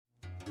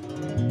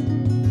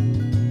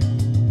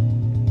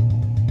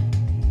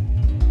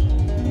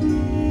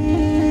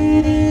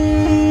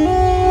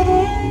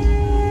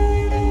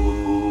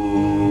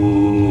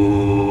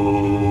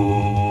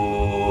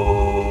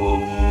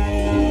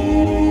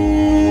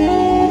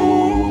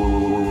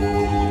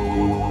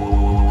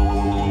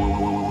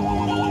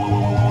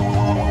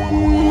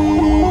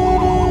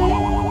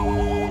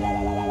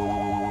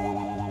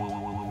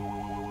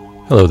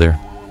Hello there,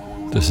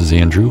 this is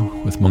Andrew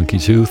with Monkey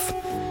Tooth.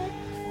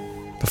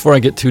 Before I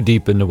get too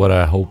deep into what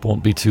I hope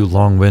won't be too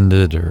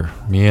long-winded or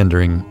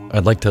meandering,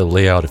 I'd like to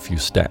lay out a few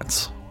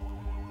stats.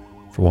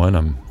 For one,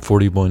 I'm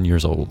 41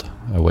 years old.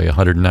 I weigh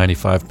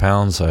 195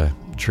 pounds. I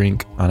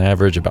drink, on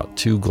average, about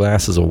 2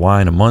 glasses of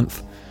wine a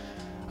month.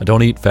 I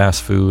don't eat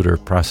fast food or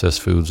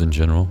processed foods in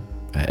general.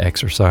 I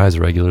exercise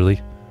regularly.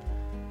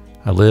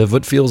 I live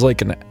what feels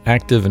like an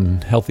active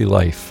and healthy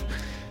life.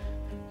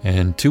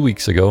 And 2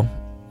 weeks ago,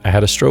 I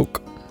had a stroke.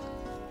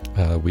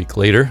 A week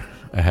later,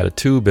 I had a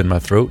tube in my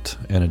throat,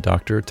 and a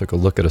doctor took a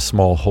look at a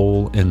small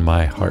hole in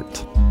my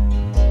heart.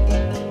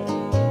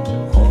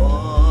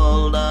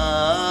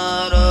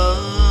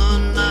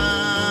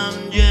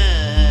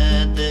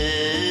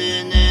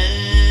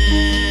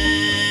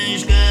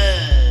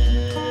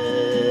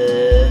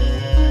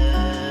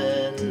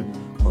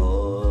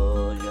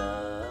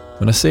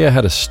 When I say I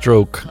had a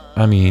stroke,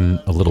 I mean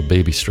a little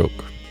baby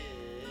stroke.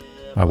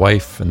 My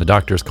wife and the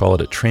doctors call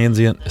it a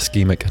transient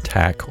ischemic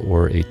attack,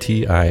 or a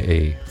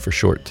TIA for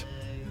short.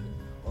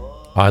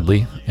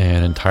 Oddly,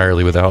 and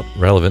entirely without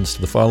relevance to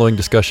the following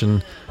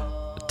discussion,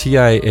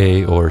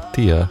 TIA or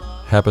TIA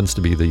happens to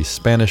be the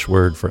Spanish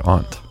word for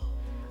aunt.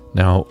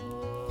 Now,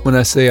 when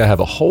I say I have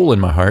a hole in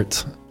my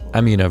heart,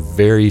 I mean a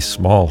very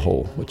small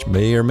hole, which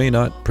may or may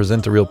not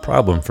present a real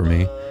problem for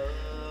me.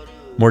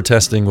 More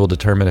testing will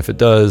determine if it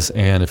does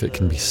and if it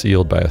can be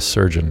sealed by a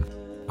surgeon.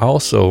 I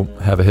also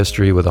have a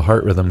history with a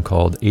heart rhythm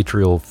called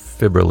atrial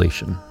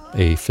fibrillation,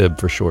 AFib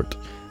for short.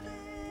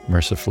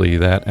 Mercifully,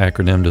 that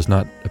acronym does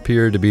not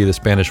appear to be the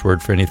Spanish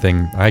word for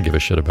anything I give a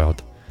shit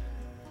about.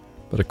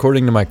 But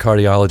according to my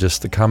cardiologist,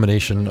 the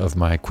combination of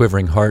my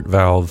quivering heart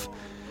valve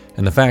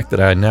and the fact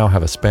that I now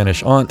have a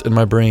Spanish aunt in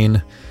my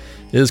brain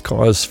is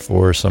cause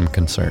for some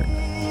concern.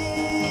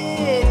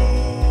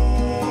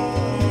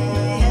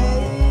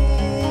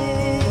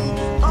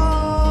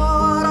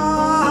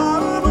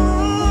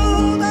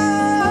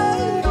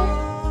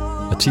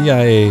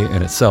 TIA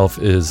in itself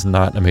is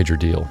not a major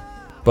deal,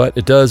 but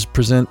it does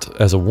present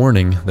as a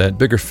warning that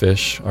bigger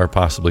fish are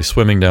possibly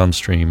swimming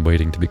downstream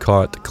waiting to be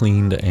caught,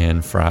 cleaned,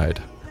 and fried.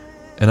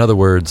 In other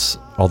words,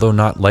 although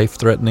not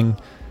life-threatening,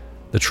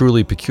 the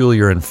truly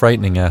peculiar and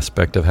frightening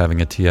aspect of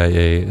having a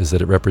TIA is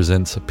that it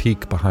represents a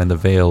peek behind the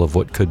veil of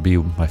what could be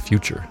my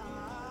future.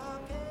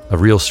 A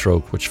real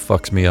stroke which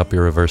fucks me up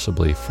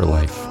irreversibly for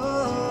life.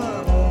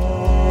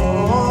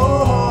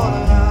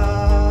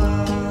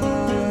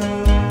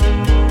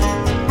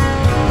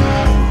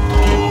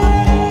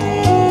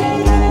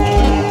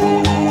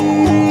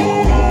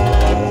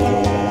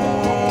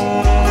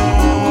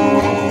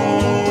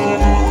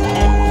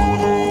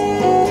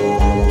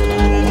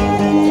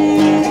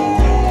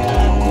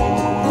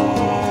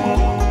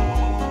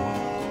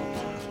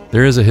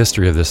 There is a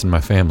history of this in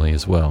my family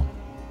as well.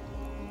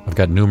 I've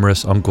got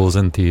numerous uncles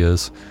and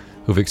tias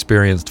who've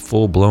experienced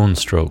full-blown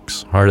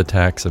strokes, heart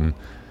attacks, and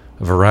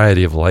a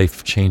variety of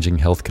life-changing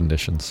health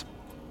conditions.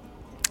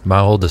 My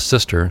oldest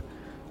sister,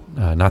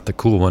 not the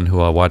cool one who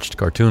I watched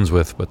cartoons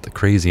with, but the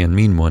crazy and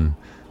mean one,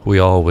 who we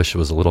all wish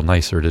was a little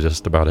nicer to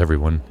just about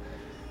everyone,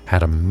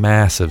 had a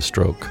massive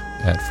stroke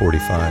at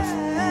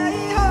 45.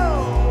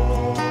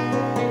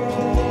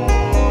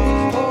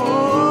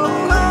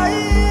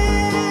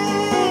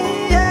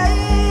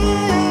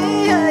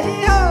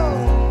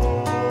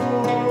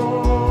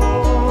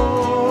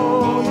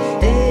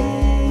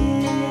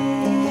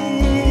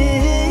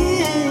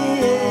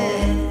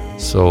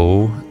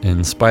 So,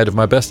 in spite of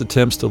my best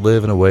attempts to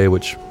live in a way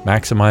which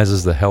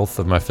maximizes the health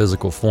of my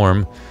physical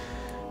form,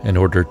 in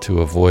order to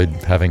avoid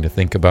having to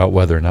think about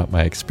whether or not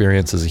my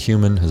experience as a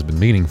human has been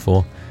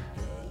meaningful,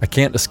 I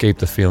can't escape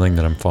the feeling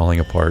that I'm falling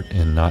apart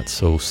in not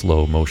so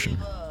slow motion.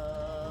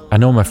 I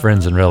know my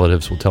friends and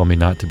relatives will tell me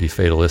not to be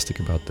fatalistic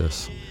about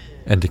this,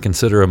 and to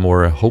consider a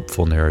more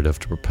hopeful narrative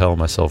to propel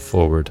myself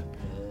forward.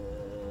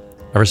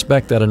 I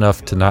respect that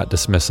enough to not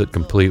dismiss it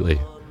completely.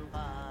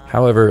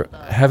 However,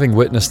 having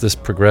witnessed this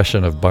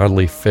progression of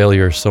bodily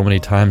failure so many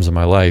times in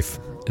my life,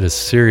 it is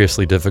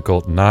seriously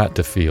difficult not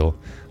to feel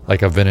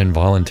like I've been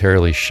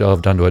involuntarily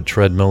shoved onto a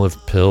treadmill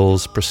of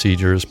pills,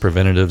 procedures,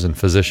 preventatives, and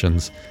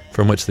physicians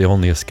from which the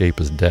only escape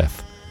is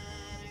death.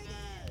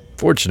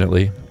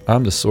 Fortunately,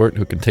 I'm the sort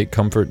who can take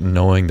comfort in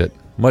knowing that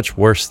much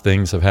worse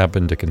things have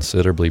happened to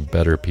considerably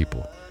better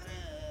people.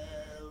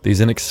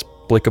 These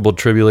inexplicable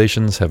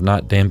tribulations have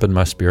not dampened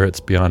my spirits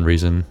beyond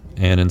reason,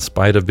 and in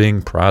spite of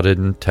being prodded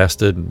and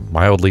tested and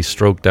mildly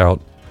stroked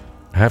out,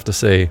 I have to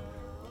say,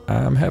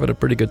 I'm having a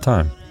pretty good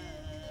time.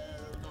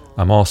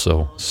 I'm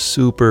also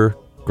super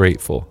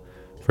grateful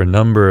for a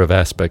number of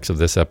aspects of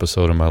this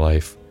episode of my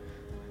life.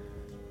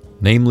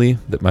 Namely,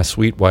 that my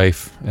sweet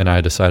wife and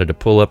I decided to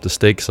pull up the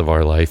stakes of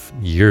our life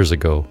years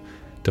ago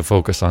to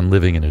focus on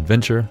living an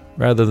adventure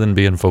rather than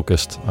being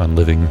focused on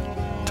living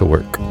to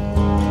work.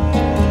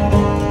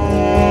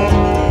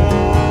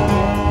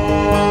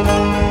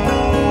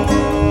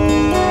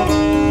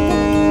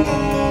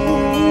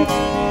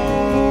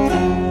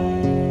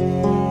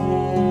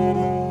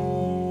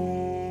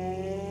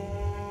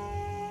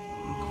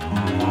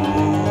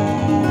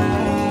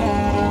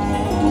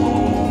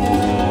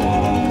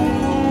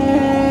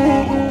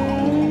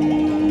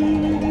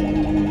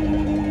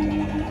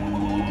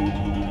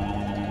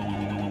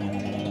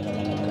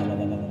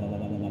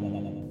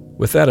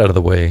 With that out of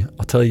the way,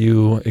 I'll tell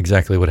you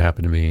exactly what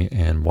happened to me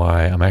and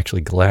why I'm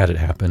actually glad it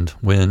happened,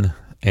 when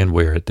and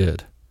where it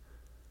did.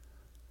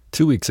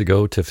 2 weeks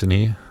ago,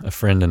 Tiffany, a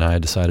friend, and I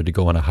decided to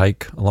go on a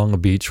hike along a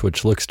beach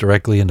which looks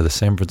directly into the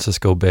San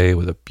Francisco Bay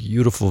with a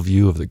beautiful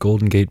view of the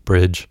Golden Gate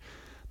Bridge,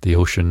 the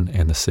ocean,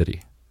 and the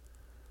city.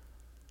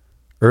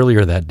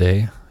 Earlier that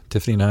day,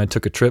 Tiffany and I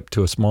took a trip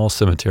to a small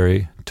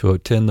cemetery to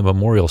attend the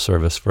memorial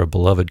service for a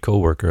beloved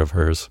coworker of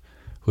hers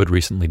who had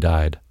recently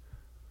died,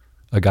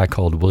 a guy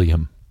called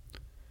William.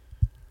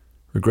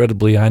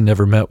 Regrettably, I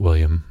never met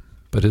William,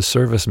 but his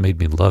service made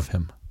me love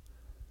him.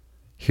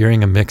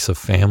 Hearing a mix of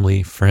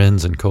family,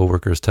 friends, and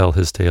coworkers tell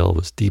his tale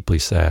was deeply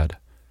sad,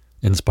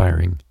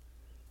 inspiring,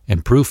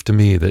 and proof to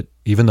me that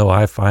even though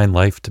I find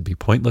life to be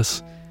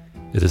pointless,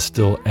 it is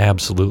still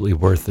absolutely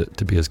worth it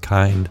to be as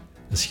kind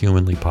as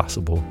humanly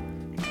possible,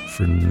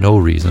 for no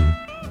reason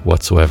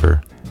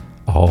whatsoever,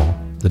 all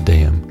the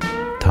damn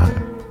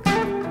time.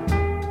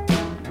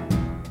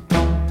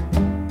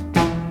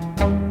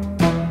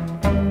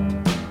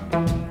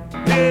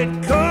 It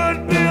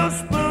could be a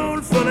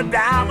spoonful of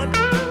diamond,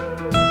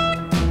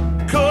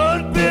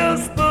 could be a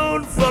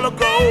spoonful of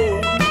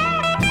gold,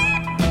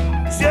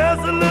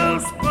 just a little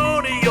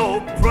spoon of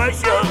your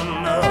precious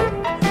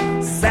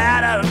love,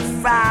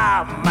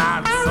 satisfy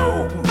my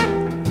soul.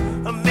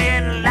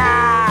 Men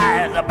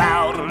lies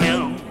about a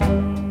little,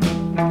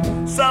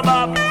 some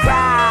of them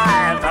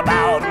cries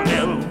about a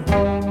little,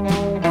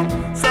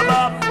 some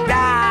of them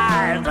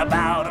dies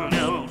about a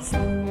little.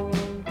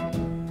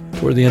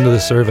 Toward the end of the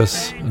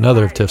service,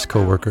 another of Tiff's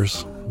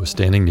coworkers, who was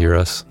standing near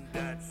us,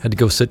 had to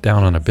go sit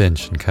down on a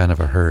bench in kind of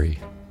a hurry.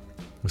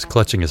 He was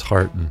clutching his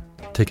heart and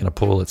taking a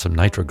pull at some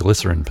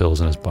nitroglycerin pills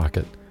in his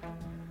pocket.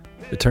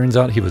 It turns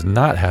out he was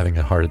not having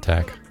a heart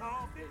attack,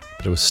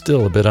 but it was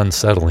still a bit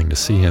unsettling to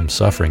see him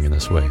suffering in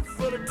this way.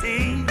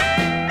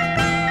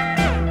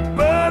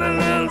 But a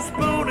little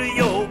spoon of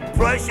your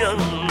precious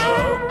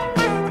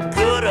love,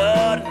 good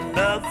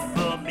enough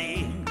for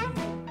me.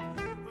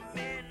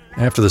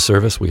 After the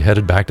service, we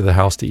headed back to the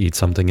house to eat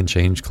something and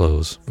change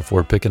clothes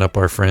before picking up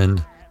our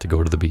friend to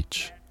go to the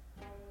beach.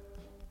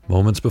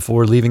 Moments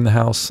before leaving the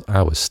house,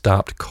 I was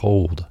stopped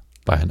cold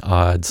by an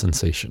odd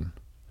sensation.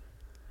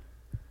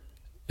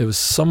 It was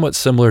somewhat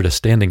similar to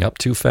standing up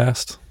too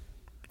fast.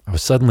 I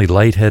was suddenly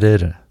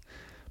lightheaded,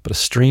 but a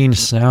strange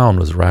sound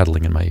was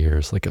rattling in my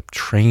ears, like a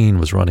train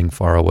was running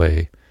far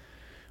away,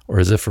 or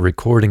as if a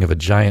recording of a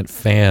giant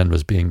fan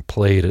was being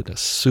played at a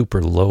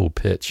super low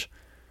pitch.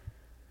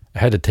 I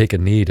had to take a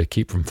knee to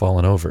keep from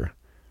falling over.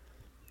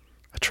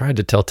 I tried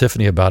to tell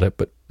Tiffany about it,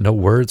 but no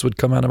words would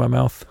come out of my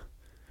mouth.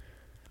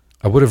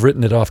 I would have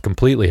written it off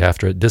completely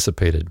after it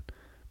dissipated,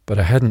 but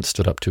I hadn't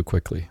stood up too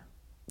quickly.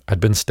 I'd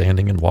been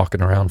standing and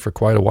walking around for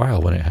quite a while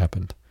when it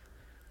happened.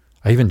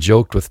 I even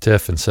joked with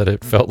Tiff and said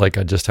it felt like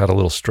I just had a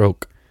little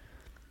stroke.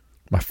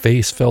 My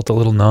face felt a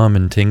little numb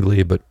and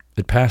tingly, but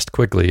it passed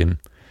quickly, and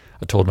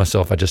I told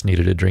myself I just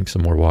needed to drink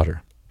some more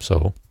water.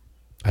 So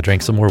I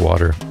drank some more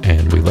water,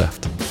 and we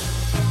left.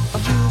 I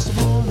just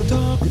wanna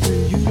talk to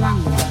you.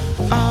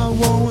 I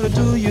wanna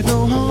do you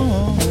no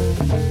harm.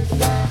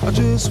 I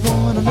just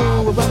wanna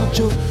know about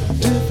your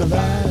different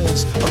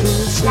lives of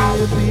this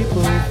way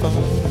people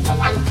fall.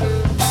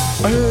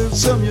 I heard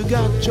some you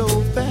got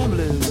your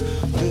families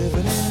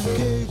living in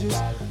cages,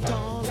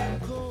 tall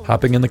and cold.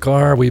 Hopping in the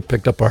car, we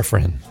picked up our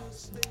friend.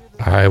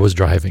 I was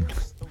driving.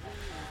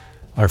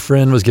 Our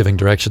friend was giving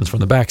directions from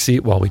the back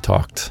seat while we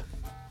talked.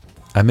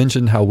 I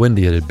mentioned how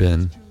windy it had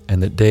been,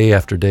 and that day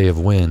after day of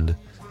wind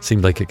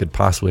seemed like it could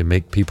possibly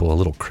make people a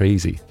little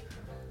crazy.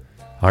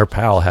 Our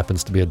pal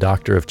happens to be a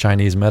doctor of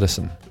Chinese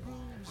medicine.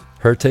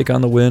 Her take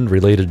on the wind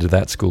related to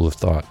that school of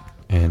thought,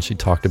 and she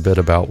talked a bit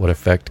about what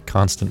effect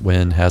constant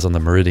wind has on the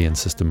meridian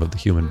system of the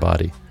human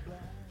body.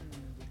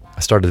 I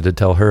started to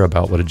tell her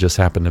about what had just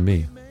happened to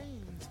me.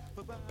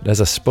 But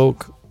as I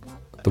spoke,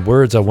 the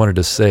words I wanted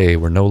to say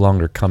were no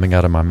longer coming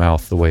out of my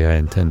mouth the way I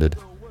intended.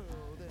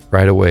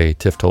 Right away,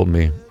 Tiff told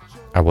me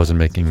I wasn't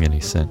making any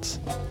sense.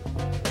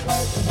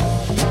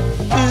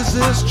 Is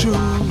this true?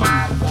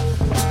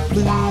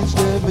 Please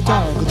let me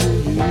talk to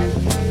you.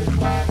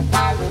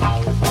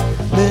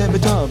 Let me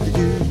talk to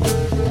you.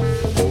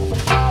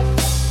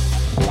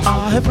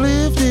 I have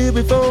lived here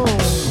before,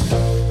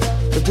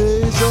 the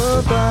days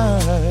of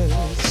ice.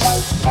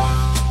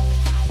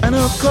 And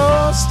of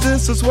course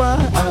this is why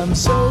I'm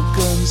so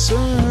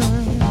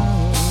concerned.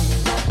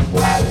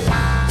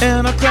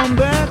 And I come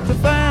back to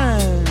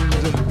find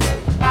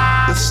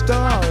the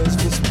stars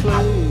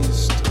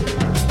displaced,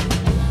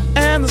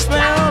 and the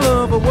smell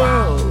of a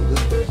world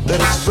that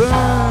is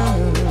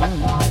burned.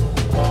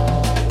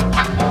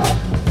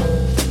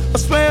 A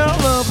smell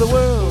of the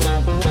world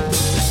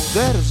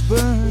that is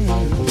burned.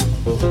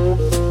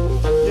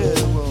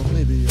 Yeah, well,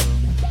 maybe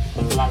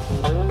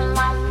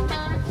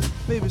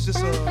it's just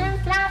a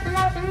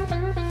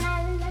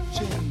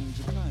change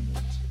of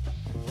climate.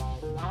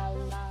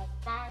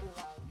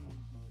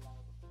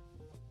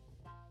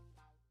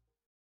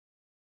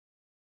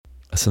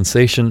 A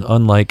sensation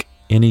unlike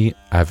any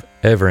I've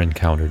ever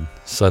encountered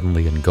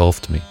suddenly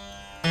engulfed me.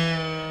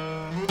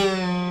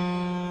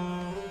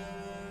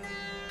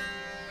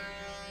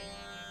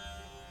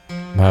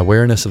 My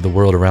awareness of the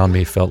world around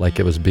me felt like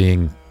it was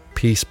being,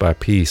 piece by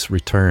piece,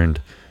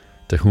 returned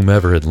to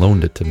whomever had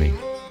loaned it to me.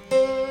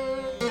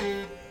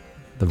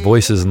 The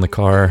voices in the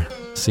car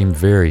seemed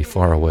very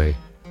far away.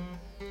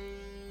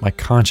 My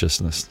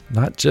consciousness,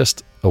 not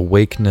just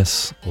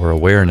awakeness or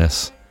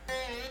awareness,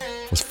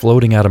 was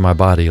floating out of my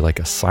body like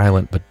a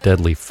silent but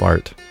deadly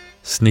fart,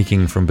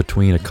 sneaking from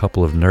between a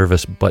couple of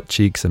nervous butt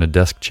cheeks and a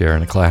desk chair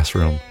in a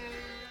classroom,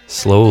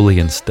 slowly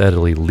and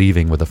steadily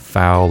leaving with a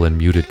foul and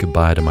muted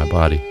goodbye to my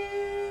body.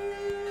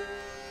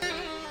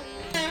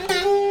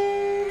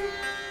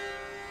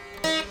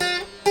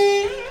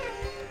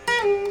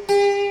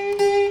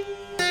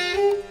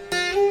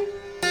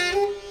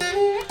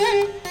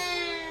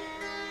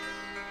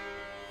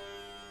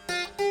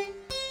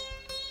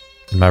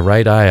 In my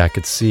right eye, I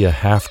could see a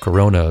half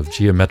corona of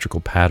geometrical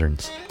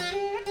patterns.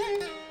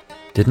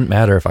 Didn't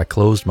matter if I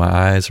closed my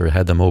eyes or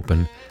had them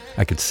open,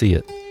 I could see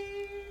it.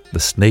 The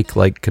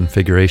snake-like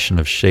configuration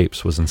of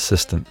shapes was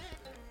insistent,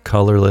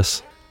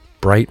 colorless,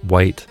 bright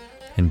white,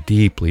 and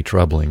deeply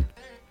troubling.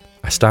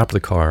 I stopped the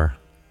car,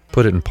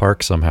 put it in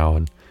park somehow,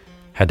 and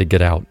had to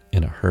get out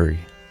in a hurry.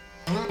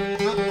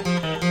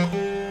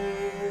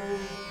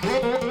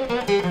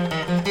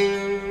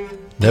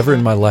 Never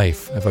in my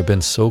life have I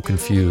been so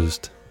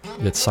confused,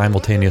 yet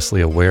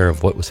simultaneously aware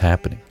of what was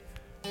happening.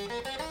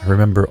 I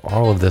remember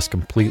all of this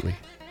completely.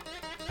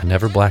 I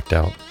never blacked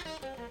out,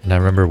 and I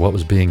remember what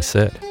was being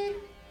said.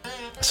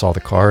 I saw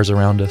the cars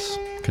around us,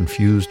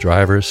 confused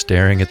drivers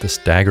staring at the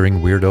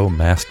staggering weirdo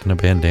masked in a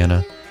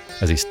bandana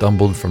as he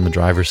stumbled from the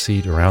driver's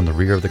seat around the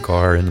rear of the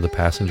car into the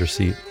passenger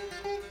seat.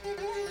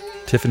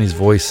 Tiffany's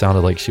voice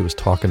sounded like she was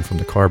talking from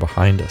the car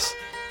behind us.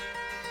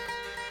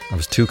 I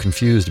was too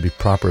confused to be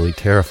properly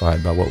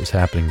terrified by what was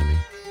happening to me.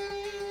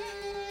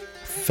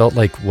 I felt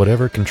like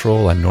whatever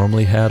control I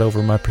normally had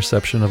over my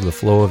perception of the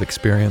flow of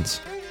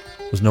experience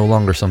was no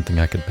longer something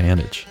I could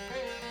manage.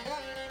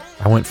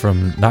 I went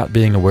from not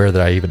being aware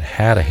that I even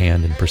had a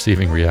hand in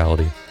perceiving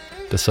reality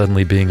to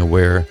suddenly being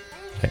aware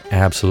that I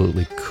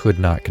absolutely could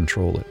not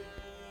control it.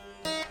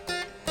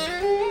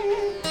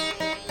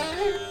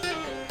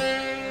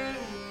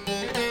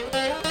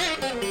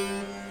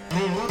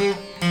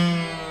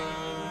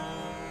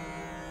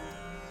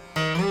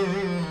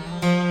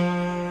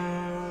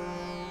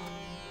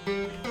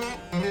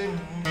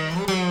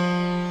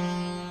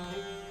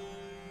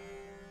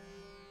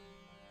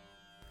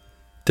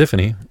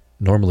 Tiffany,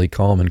 normally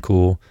calm and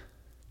cool,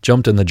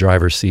 jumped in the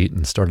driver's seat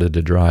and started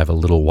to drive a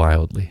little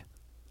wildly.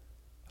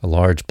 A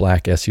large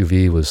black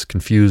SUV was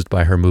confused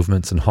by her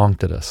movements and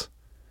honked at us.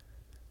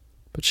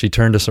 But she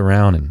turned us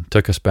around and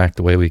took us back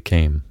the way we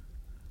came.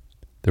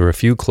 There were a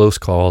few close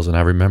calls, and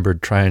I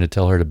remembered trying to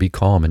tell her to be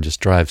calm and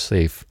just drive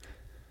safe.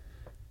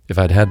 If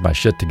I'd had my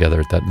shit together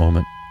at that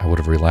moment, I would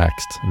have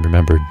relaxed and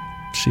remembered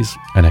she's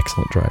an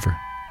excellent driver.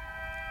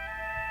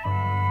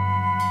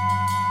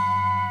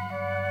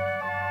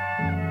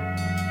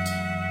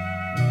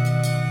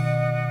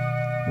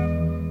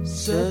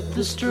 Said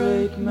the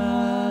straight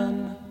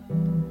man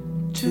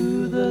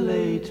to the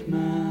late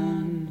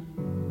man,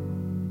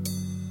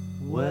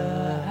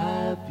 where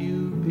have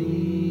you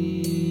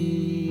been?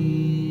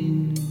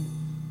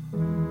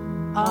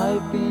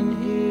 I've been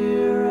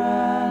here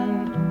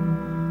and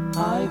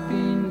I've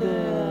been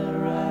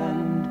there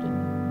and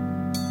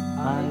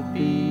I've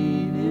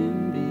been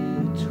in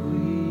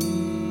between.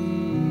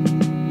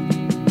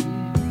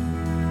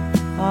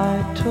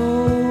 I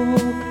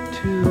talk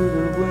to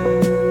the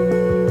wind.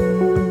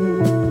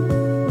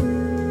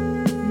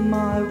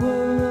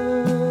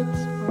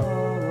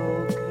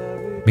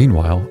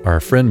 Meanwhile, our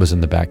friend was in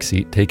the back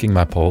seat taking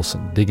my pulse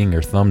and digging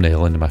her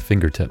thumbnail into my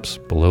fingertips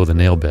below the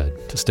nail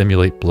bed to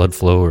stimulate blood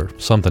flow or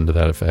something to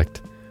that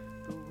effect.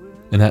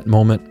 In that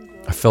moment,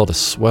 I felt a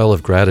swell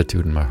of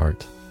gratitude in my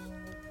heart.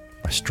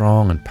 My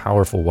strong and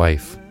powerful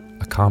wife,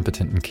 a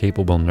competent and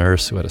capable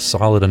nurse who had a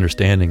solid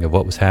understanding of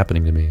what was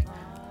happening to me,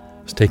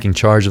 was taking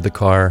charge of the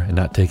car and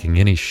not taking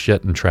any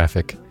shit in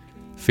traffic,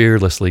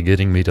 fearlessly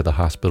getting me to the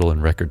hospital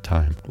in record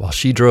time. While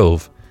she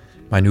drove,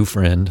 my new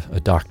friend, a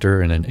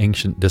doctor in an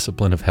ancient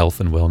discipline of health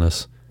and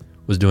wellness,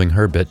 was doing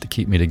her bit to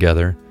keep me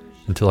together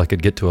until I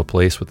could get to a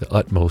place with the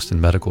utmost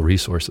in medical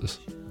resources.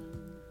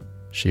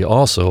 She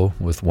also,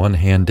 with one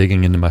hand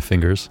digging into my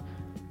fingers,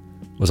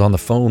 was on the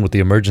phone with the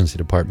emergency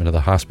department of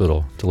the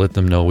hospital to let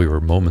them know we were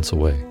moments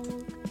away.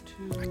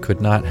 I could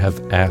not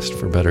have asked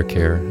for better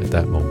care at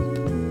that moment.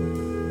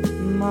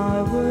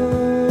 My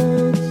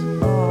words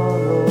are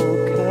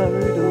all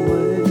carried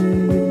away.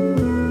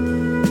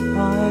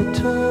 I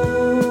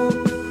talk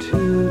to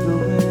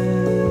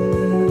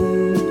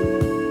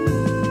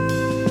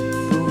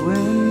the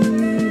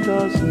wind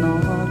does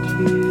not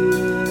hear,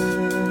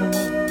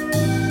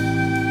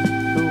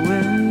 the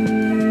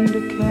wind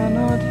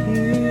cannot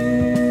hear.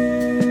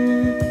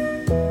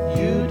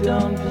 You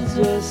don't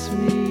possess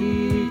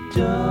me,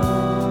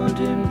 don't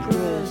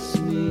impress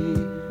me,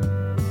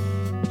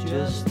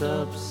 just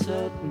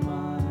upset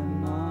my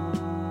mind.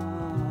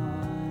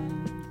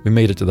 We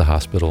made it to the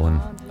hospital,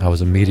 and I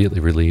was immediately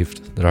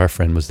relieved that our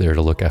friend was there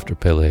to look after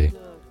Pele,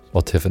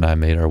 while Tiff and I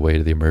made our way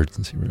to the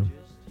emergency room.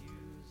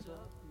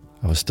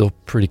 I was still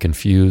pretty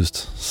confused,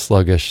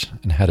 sluggish,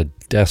 and had a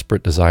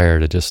desperate desire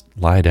to just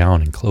lie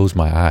down and close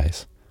my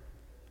eyes.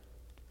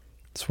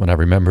 It's when I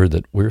remembered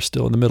that we're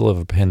still in the middle of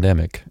a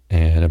pandemic,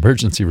 and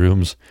emergency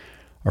rooms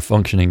are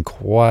functioning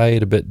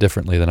quite a bit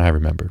differently than I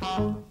remember.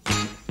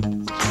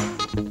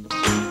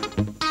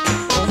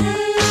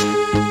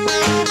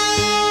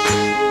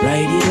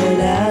 Write it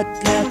all out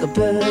like a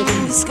bird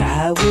in the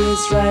sky.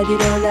 Words, write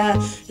it all out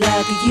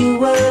like you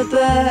were a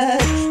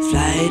bird.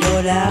 Fly it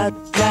all out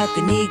like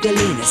an eagle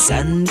in a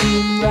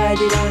sunbeam. Write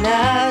it all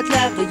out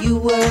like you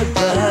were a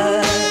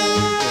bird.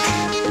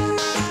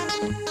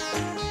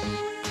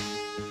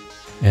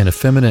 An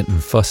effeminate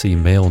and fussy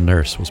male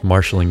nurse was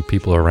marshaling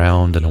people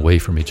around and away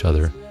from each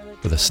other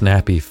with a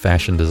snappy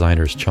fashion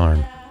designer's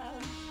charm.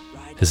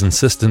 His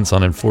insistence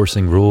on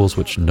enforcing rules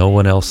which no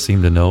one else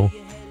seemed to know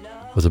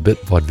was a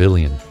bit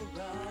vaudevillian.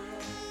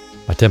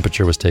 My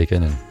temperature was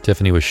taken and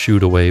Tiffany was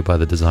shooed away by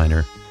the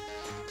designer.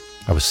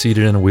 I was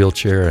seated in a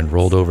wheelchair and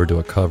rolled over to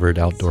a covered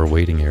outdoor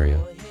waiting area.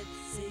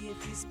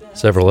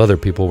 Several other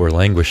people were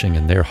languishing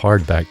in their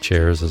hardback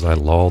chairs as I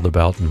lolled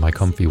about in my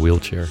comfy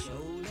wheelchair.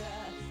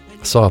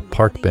 I saw a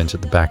park bench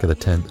at the back of the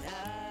tent.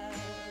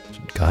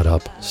 Got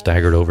up,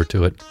 staggered over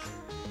to it,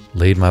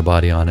 laid my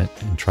body on it,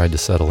 and tried to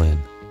settle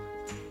in.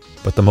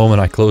 But the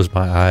moment I closed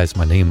my eyes,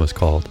 my name was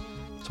called,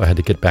 so I had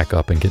to get back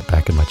up and get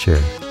back in my chair.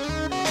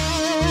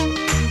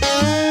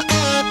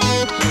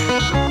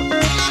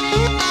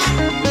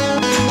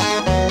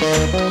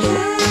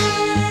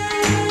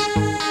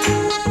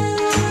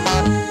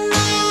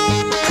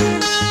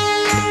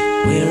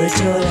 Wear a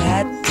tall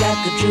hat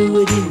like a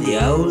druid in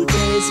the old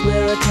days.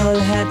 Wear a tall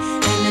hat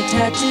and a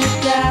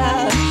tattooed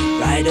gown.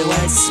 Ride a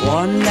white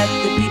swan like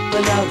the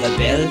people of a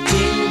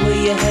belting. Wear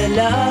your hair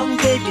long,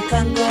 baby,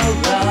 can't go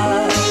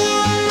wrong.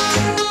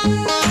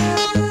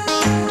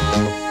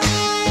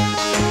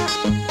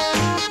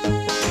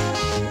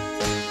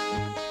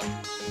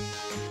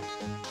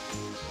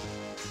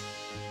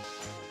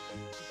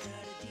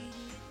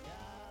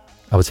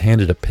 I was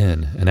handed a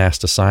pen and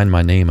asked to sign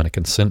my name on a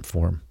consent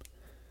form.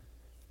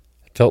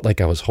 It felt like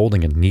I was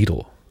holding a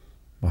needle.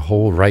 My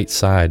whole right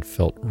side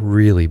felt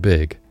really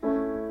big.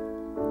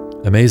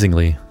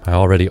 Amazingly, my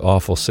already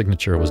awful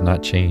signature was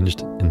not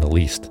changed in the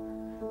least.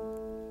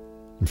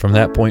 And from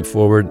that point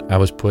forward, I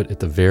was put at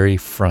the very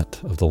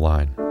front of the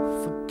line.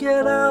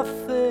 Forget our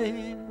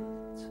fate.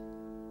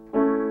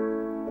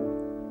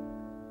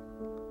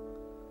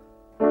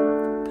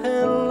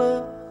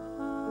 Peddlers.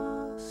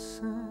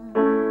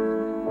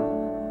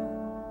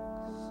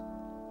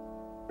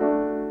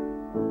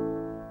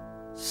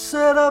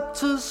 Set up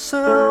to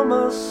sell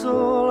my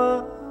soul.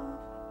 I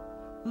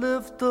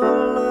lived a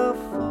life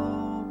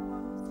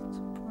forward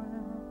to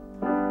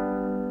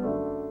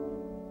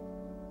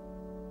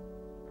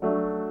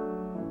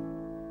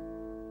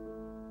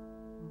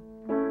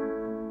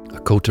A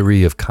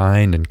coterie of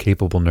kind and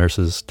capable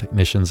nurses,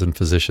 technicians, and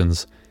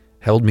physicians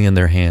held me in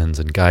their hands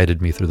and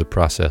guided me through the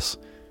process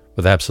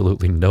with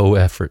absolutely no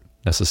effort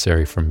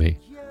necessary from me.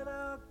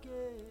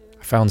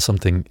 I found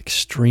something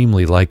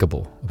extremely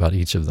likable about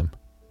each of them.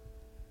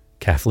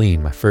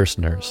 Kathleen, my first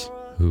nurse,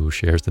 who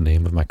shares the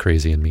name of my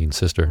crazy and mean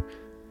sister,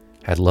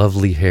 had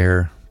lovely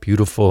hair,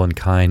 beautiful and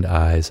kind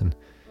eyes, and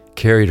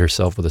carried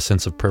herself with a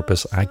sense of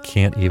purpose I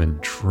can't even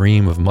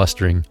dream of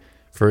mustering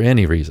for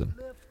any reason.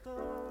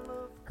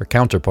 Her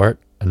counterpart,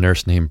 a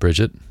nurse named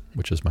Bridget,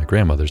 which is my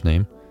grandmother's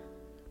name,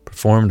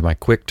 performed my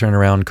quick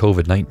turnaround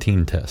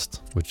COVID-19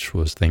 test, which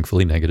was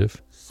thankfully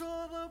negative.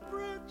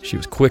 She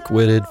was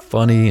quick-witted,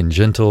 funny, and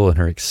gentle in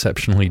her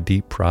exceptionally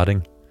deep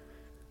prodding.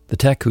 The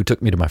tech who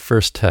took me to my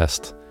first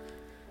test,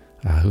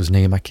 whose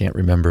name I can't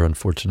remember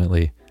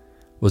unfortunately,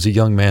 was a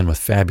young man with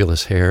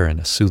fabulous hair and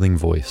a soothing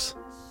voice.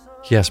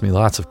 He asked me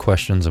lots of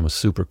questions and was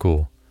super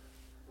cool.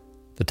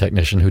 The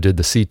technician who did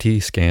the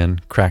CT scan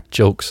cracked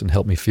jokes and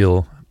helped me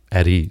feel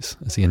at ease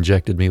as he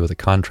injected me with a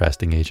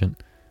contrasting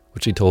agent,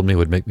 which he told me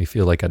would make me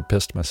feel like I'd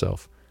pissed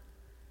myself.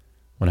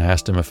 When I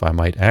asked him if I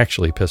might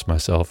actually piss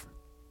myself,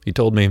 he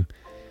told me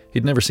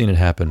he'd never seen it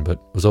happen but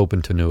was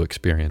open to new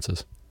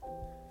experiences.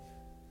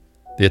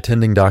 The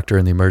attending doctor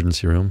in the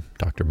emergency room,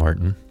 Dr.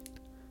 Martin,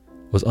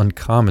 was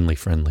uncommonly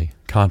friendly,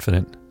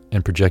 confident,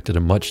 and projected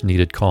a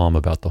much-needed calm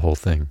about the whole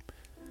thing.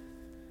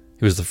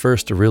 He was the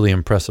first to really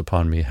impress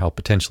upon me how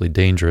potentially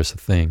dangerous a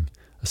thing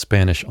a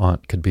Spanish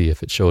aunt could be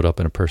if it showed up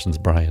in a person's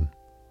brain.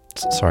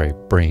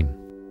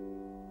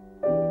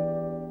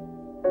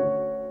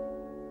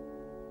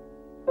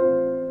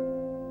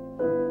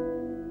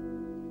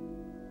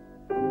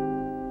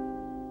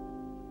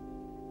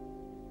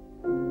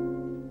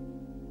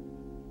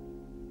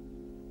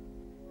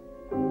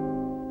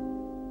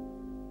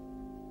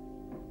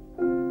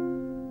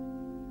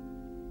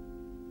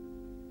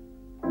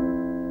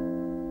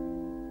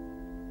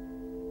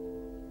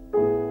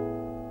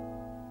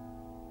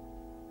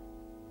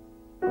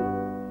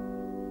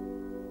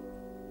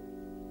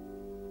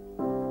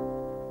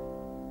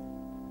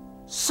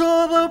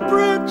 So the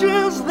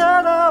bridges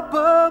that I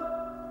burned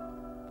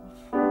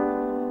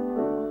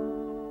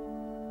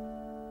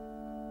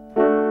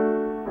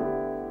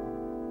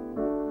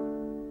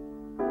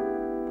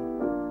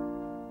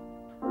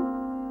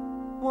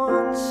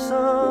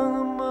sung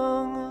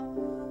among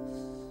us.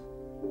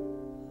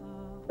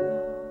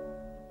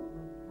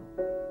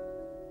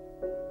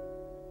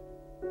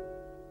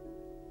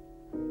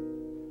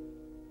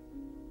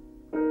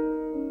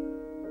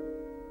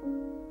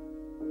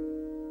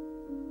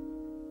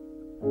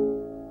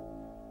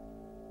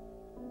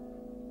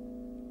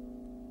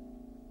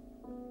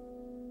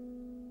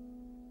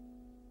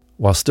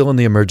 While still in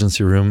the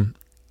emergency room,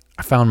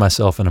 I found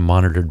myself in a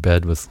monitored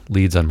bed with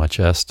leads on my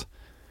chest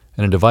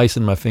and a device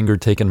in my finger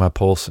taking my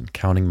pulse and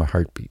counting my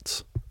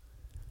heartbeats.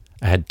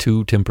 I had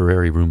 2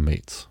 temporary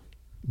roommates.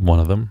 One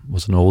of them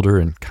was an older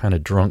and kind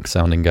of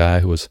drunk-sounding guy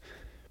who was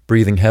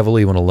breathing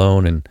heavily when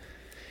alone and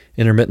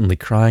intermittently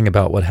crying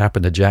about what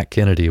happened to Jack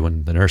Kennedy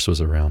when the nurse was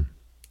around.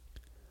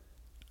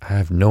 I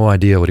have no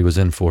idea what he was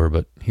in for,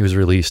 but he was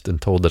released and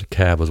told that a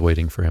cab was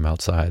waiting for him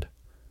outside.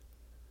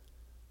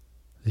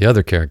 The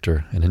other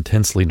character, an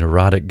intensely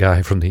neurotic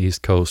guy from the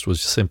East Coast, was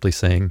simply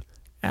saying,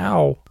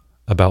 "Ow,"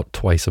 about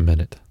twice a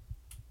minute.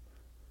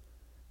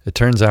 It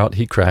turns out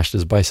he crashed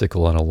his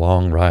bicycle on a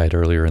long ride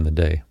earlier in the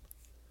day.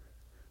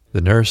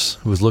 The nurse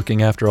who was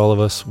looking after all of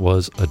us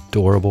was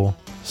adorable,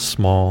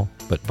 small,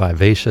 but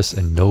vivacious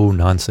and no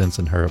nonsense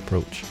in her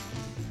approach.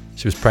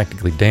 She was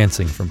practically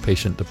dancing from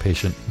patient to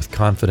patient with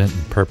confident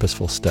and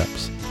purposeful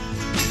steps.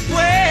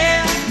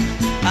 Well,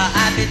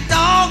 I'd be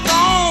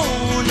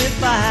doggone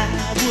if I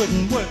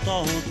wouldn't work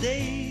all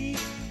day.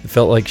 It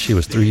felt like she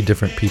was 3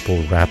 different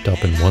people wrapped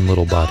up in one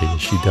little body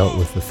as she dealt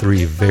with the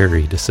 3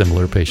 very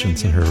dissimilar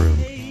patients in her room.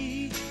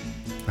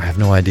 I have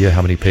no idea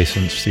how many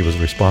patients she was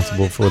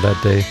responsible for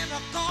that day,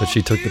 but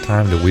she took the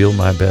time to wheel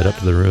my bed up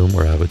to the room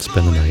where I would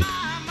spend the night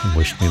and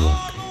wished me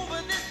luck.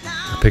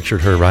 I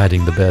pictured her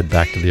riding the bed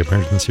back to the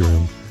emergency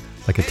room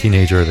like a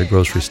teenager at a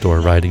grocery store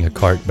riding a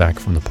cart back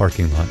from the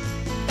parking lot.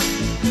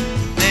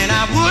 Then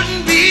I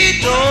wouldn't be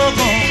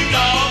doggone.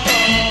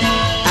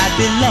 I'd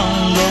be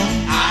long gone.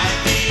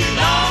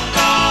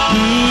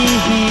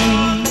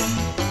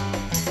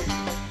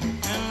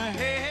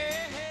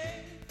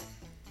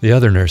 The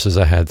other nurses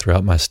I had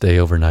throughout my stay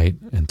overnight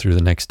and through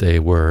the next day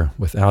were,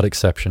 without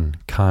exception,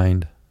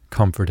 kind,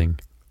 comforting,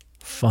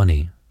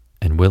 funny,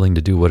 and willing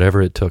to do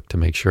whatever it took to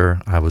make sure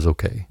I was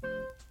okay.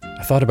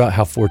 I thought about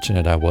how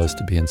fortunate I was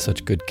to be in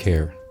such good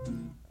care.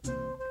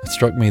 It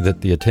struck me that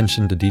the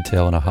attention to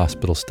detail in a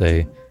hospital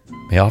stay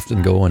may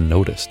often go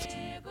unnoticed.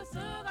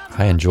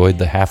 I enjoyed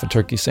the half a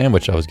turkey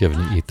sandwich I was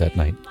given to eat that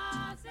night.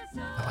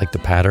 I liked the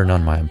pattern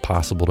on my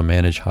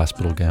impossible-to-manage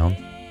hospital gown.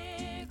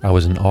 I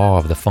was in awe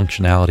of the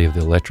functionality of the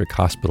electric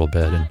hospital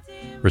bed and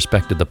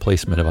respected the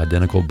placement of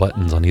identical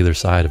buttons on either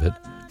side of it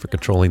for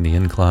controlling the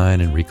incline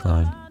and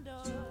recline.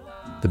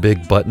 The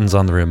big buttons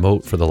on the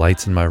remote for the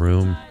lights in my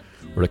room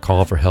or to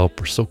call for help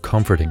were so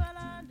comforting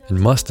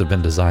and must have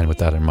been designed with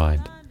that in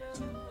mind.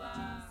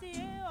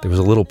 There was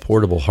a little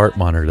portable heart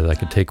monitor that I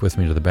could take with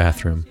me to the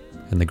bathroom,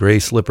 and the gray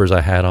slippers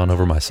I had on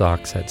over my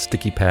socks had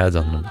sticky pads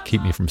on them to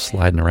keep me from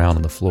sliding around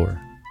on the floor.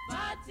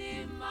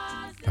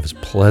 I was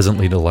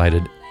pleasantly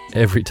delighted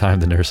every time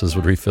the nurses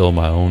would refill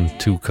my own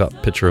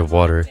 2-cup pitcher of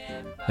water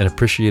and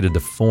appreciated the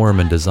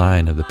form and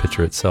design of the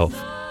pitcher itself.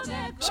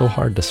 So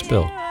hard to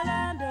spill.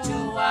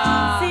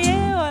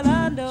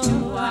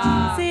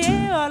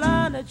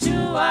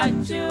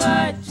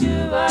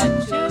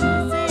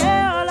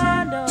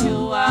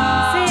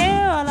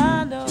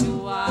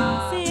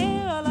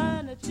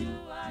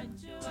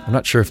 I'm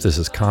not sure if this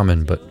is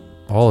common, but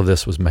all of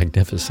this was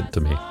magnificent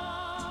to me.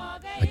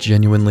 I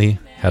genuinely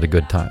had a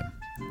good time.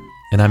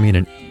 And I mean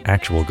an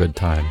actual good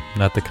time,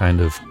 not the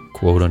kind of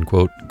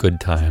quote-unquote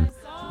good time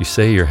you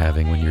say you're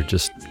having when you're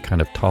just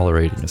kind of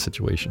tolerating a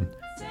situation.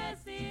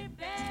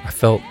 I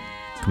felt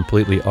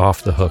completely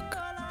off the hook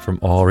from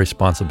all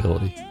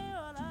responsibility.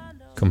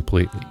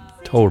 Completely,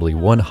 totally,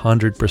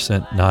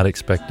 100% not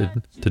expected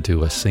to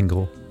do a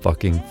single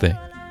fucking thing,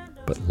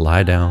 but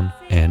lie down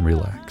and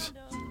relax.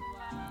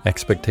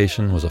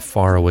 Expectation was a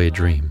faraway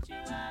dream.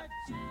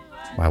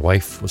 My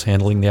wife was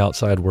handling the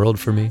outside world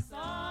for me,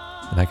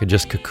 and I could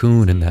just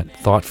cocoon in that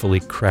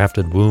thoughtfully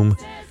crafted womb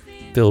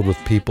filled with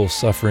people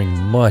suffering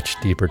much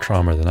deeper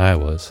trauma than I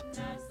was,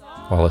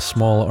 while a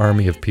small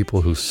army of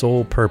people whose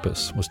sole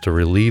purpose was to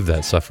relieve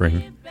that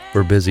suffering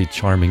were busy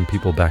charming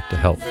people back to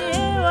health.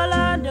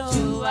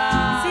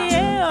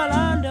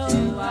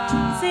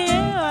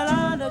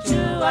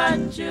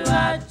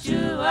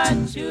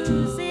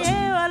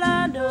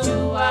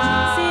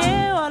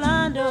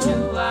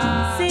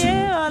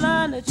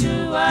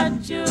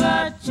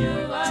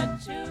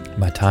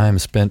 My time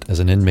spent as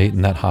an inmate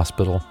in that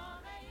hospital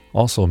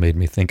also made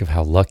me think of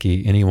how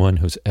lucky anyone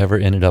who's ever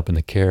ended up in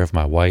the care of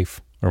my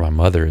wife or my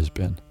mother has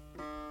been.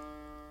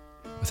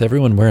 With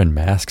everyone wearing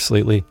masks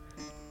lately,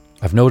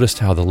 I've noticed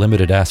how the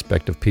limited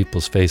aspect of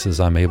people's faces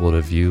I'm able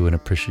to view and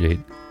appreciate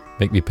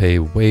make me pay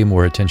way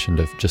more attention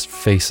to just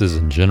faces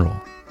in general.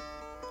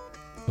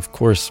 Of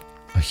course,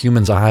 a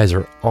human's eyes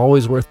are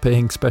always worth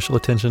paying special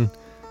attention,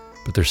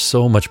 but there's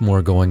so much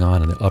more going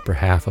on in the upper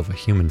half of a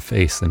human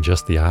face than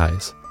just the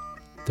eyes.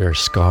 There are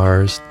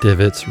scars,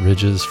 divots,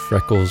 ridges,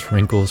 freckles,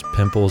 wrinkles,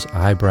 pimples,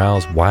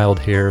 eyebrows, wild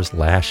hairs,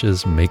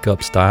 lashes,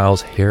 makeup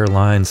styles,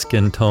 hairlines,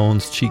 skin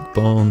tones,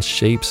 cheekbones,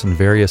 shapes, and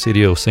various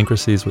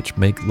idiosyncrasies which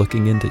make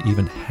looking into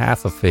even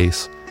half a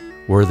face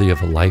worthy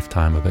of a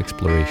lifetime of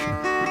exploration.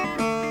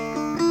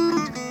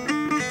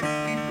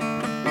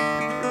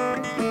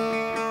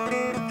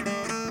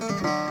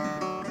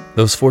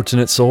 Those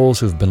fortunate souls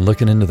who've been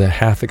looking into the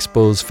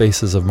half-exposed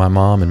faces of my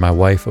mom and my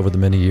wife over the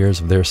many years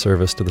of their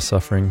service to the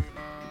suffering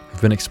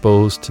have been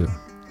exposed to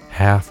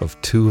half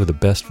of two of the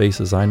best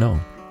faces I know.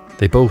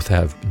 They both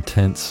have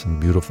intense and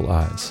beautiful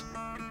eyes.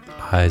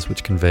 Eyes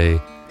which convey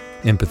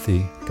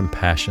empathy,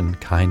 compassion,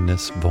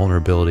 kindness,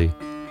 vulnerability,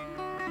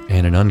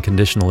 and an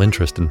unconditional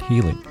interest in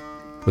healing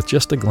with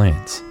just a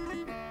glance.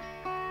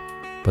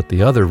 But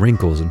the other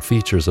wrinkles and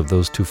features of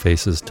those two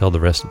faces tell the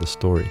rest of the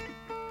story.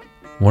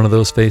 One of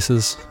those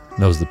faces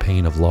knows the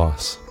pain of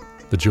loss,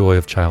 the joy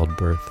of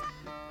childbirth,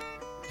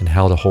 and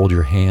how to hold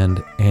your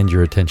hand and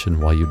your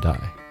attention while you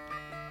die.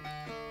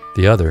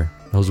 The other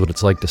knows what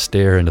it's like to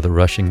stare into the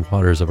rushing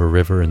waters of a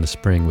river in the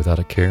spring without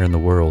a care in the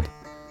world,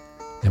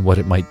 and what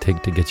it might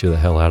take to get you the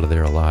hell out of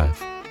there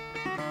alive.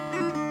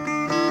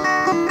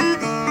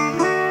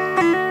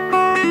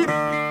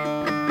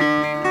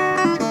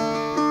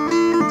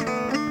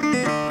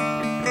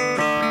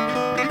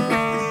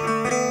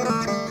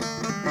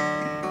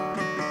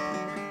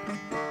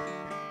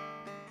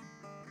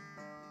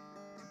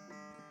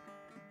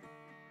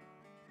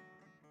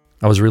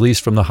 I was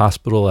released from the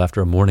hospital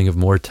after a morning of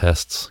more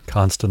tests,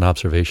 constant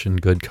observation,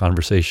 good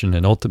conversation,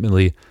 and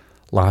ultimately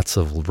lots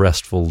of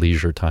restful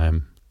leisure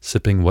time,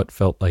 sipping what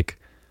felt like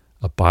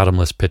a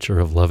bottomless pitcher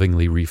of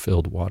lovingly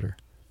refilled water.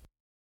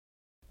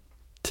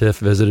 Tiff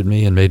visited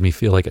me and made me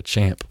feel like a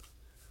champ.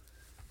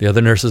 The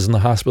other nurses in the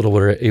hospital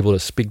were able to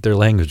speak their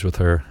language with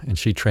her, and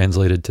she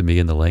translated to me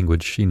in the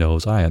language she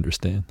knows I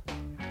understand.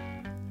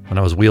 When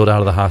I was wheeled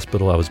out of the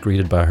hospital, I was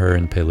greeted by her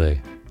and Pele.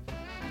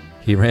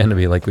 He ran to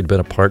me like we'd been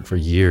apart for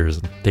years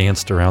and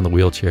danced around the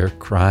wheelchair,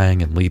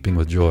 crying and leaping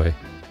with joy.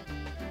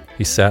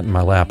 He sat in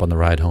my lap on the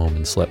ride home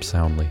and slept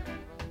soundly.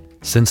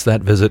 Since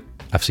that visit,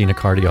 I've seen a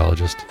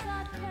cardiologist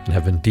and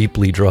have been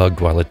deeply drugged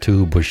while a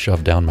tube was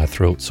shoved down my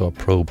throat so a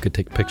probe could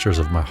take pictures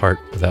of my heart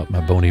without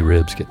my bony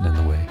ribs getting in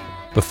the way.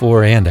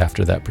 Before and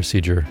after that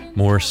procedure,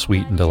 more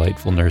sweet and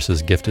delightful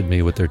nurses gifted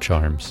me with their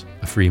charms,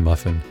 a free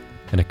muffin,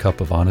 and a cup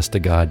of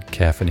honest-to-God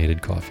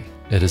caffeinated coffee.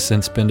 It has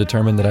since been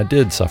determined that I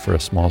did suffer a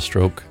small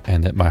stroke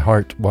and that my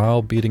heart,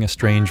 while beating a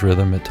strange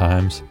rhythm at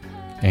times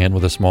and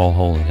with a small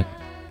hole in it,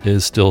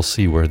 is still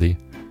seaworthy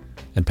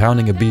and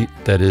pounding a beat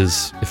that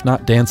is, if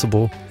not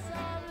danceable,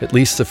 at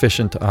least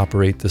sufficient to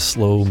operate this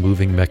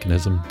slow-moving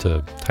mechanism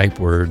to type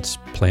words,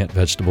 plant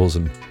vegetables,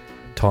 and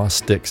toss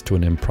sticks to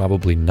an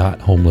improbably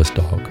not homeless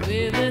dog.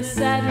 With a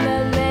sad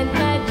lament,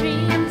 my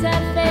dreams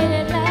have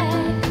faded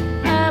like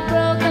a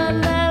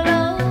broken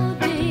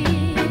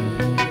melody.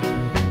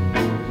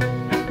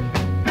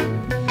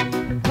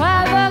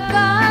 While the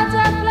gods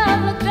of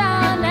love look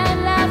down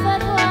and laugh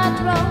at what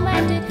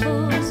romantic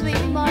fools we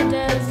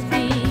mortals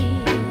be.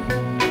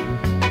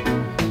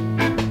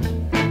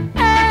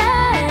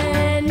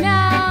 And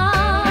now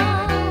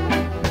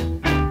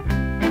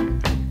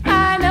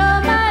I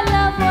know my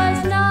love was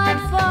not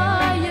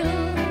for you,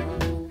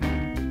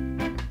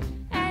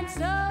 and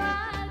so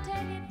I'll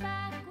take it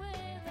back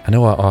with. I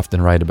know I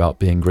often write about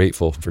being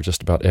grateful for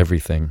just about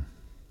everything,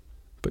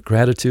 but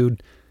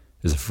gratitude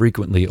is a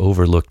frequently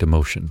overlooked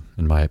emotion,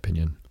 in my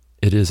opinion.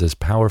 It is as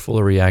powerful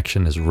a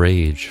reaction as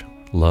rage,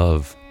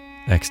 love,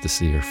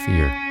 ecstasy, or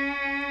fear.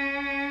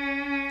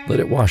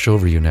 Let it wash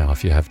over you now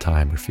if you have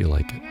time or feel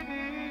like it.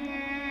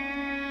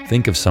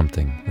 Think of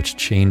something which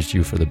changed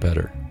you for the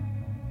better.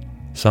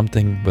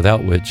 Something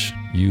without which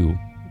you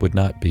would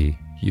not be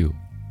you.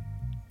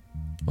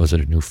 Was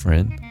it a new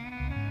friend?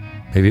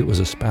 Maybe it was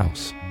a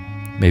spouse.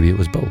 Maybe it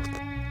was both.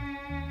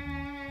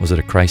 Was it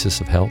a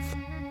crisis of health?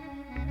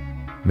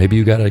 Maybe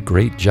you got a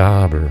great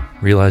job or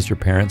realized your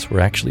parents were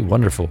actually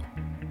wonderful,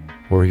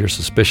 or your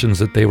suspicions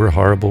that they were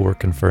horrible were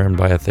confirmed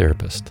by a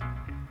therapist.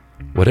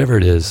 Whatever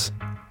it is,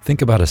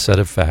 think about a set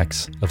of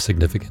facts of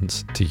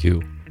significance to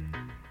you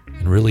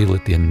and really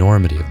let the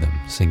enormity of them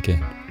sink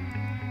in.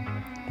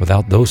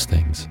 Without those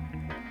things,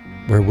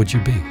 where would you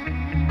be?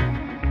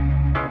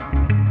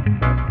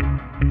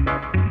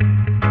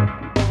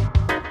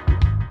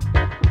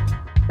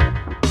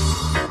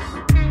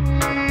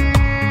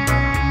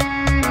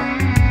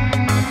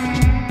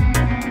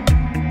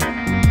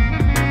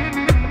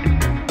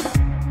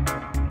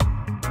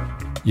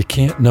 You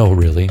can't know,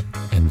 really,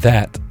 and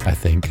that, I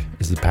think,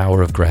 is the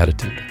power of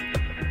gratitude.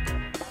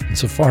 And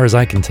so far as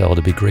I can tell,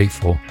 to be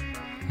grateful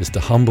is to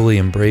humbly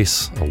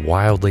embrace a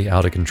wildly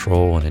out of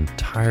control and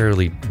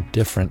entirely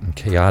different and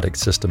chaotic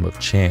system of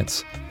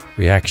chance,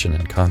 reaction,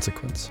 and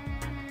consequence.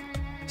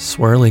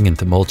 Swirling and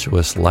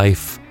tumultuous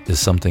life is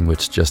something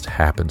which just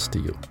happens to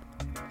you.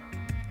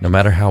 No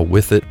matter how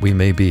with it we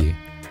may be,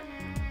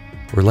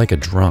 we're like a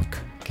drunk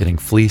getting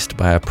fleeced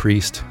by a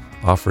priest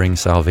offering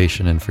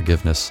salvation and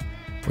forgiveness,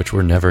 which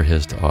were never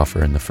his to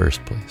offer in the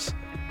first place.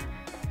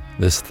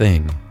 this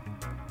thing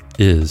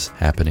is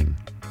happening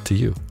to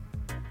you,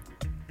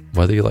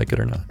 whether you like it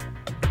or not.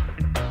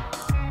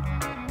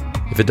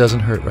 If it doesn't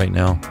hurt right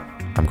now,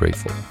 I'm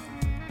grateful.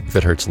 If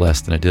it hurts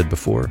less than it did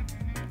before,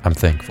 I'm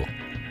thankful.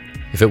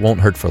 If it won't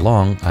hurt for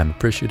long, I'm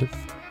appreciative.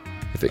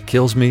 If it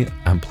kills me,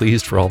 I'm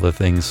pleased for all the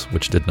things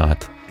which did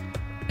not,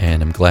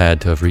 and I'm glad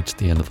to have reached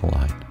the end of the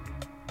line.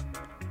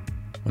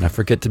 When I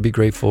forget to be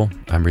grateful,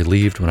 I'm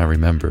relieved when I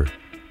remember,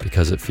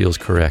 because it feels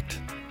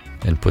correct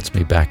and puts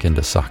me back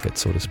into socket,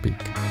 so to speak.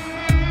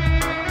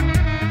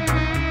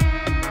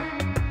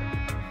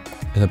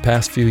 In the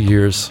past few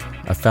years,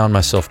 I found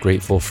myself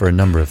grateful for a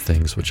number of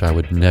things which I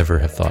would never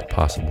have thought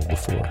possible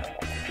before.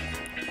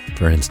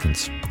 For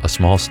instance, a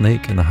small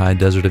snake in the high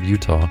desert of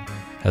Utah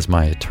has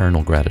my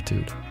eternal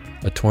gratitude.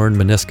 A torn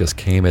meniscus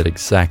came at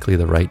exactly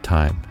the right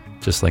time,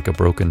 just like a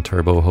broken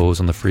turbo hose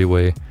on the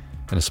freeway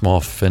and a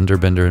small fender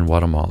bender in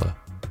Guatemala.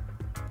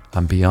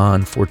 I'm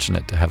beyond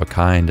fortunate to have a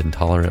kind and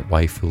tolerant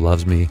wife who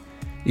loves me,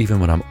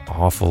 even when I'm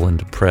awful and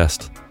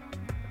depressed.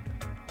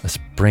 A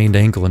sprained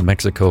ankle in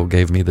Mexico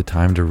gave me the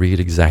time to read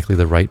exactly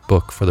the right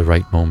book for the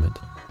right moment.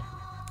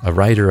 A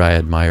writer I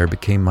admire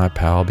became my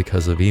pal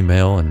because of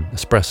email and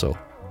espresso.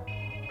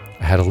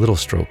 I had a little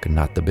stroke and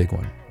not the big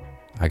one.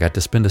 I got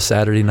to spend a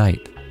Saturday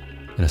night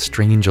in a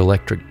strange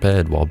electric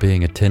bed while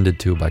being attended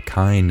to by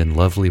kind and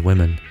lovely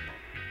women,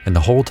 and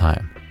the whole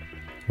time,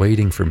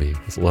 waiting for me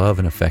with love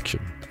and affection.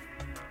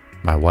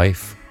 My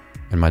wife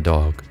and my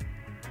dog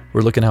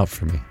were looking out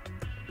for me,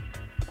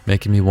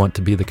 making me want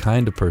to be the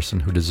kind of person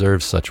who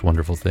deserves such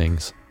wonderful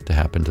things to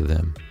happen to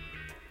them.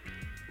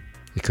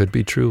 It could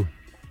be true,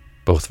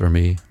 both for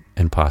me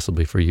and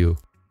possibly for you.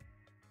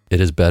 It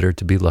is better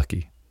to be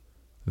lucky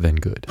than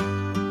good.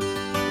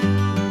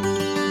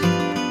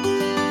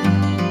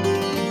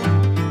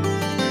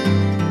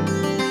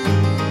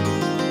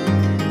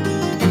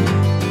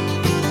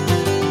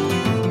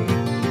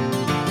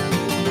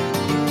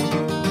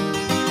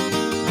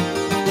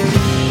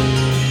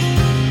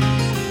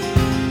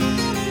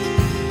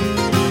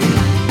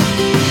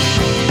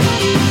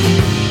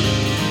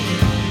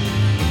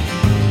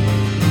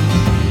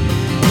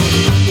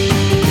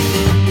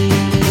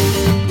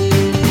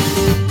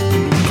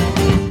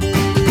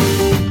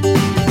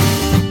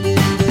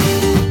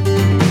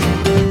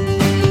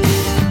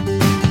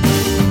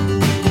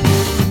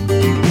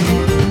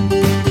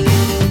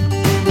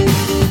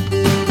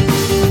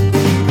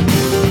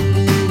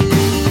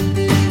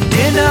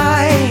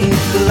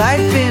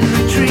 Life in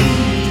retreat,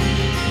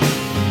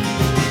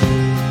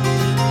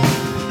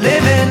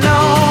 living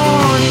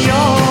on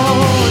your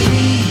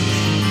knees.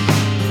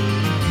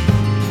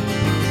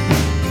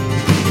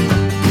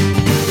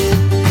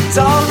 It's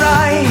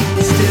alright,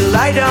 still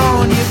light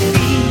on your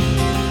feet,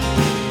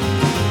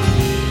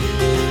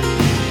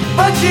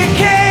 but you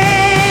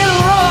can't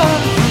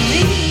run from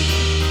me.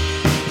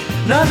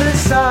 Another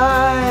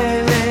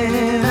silence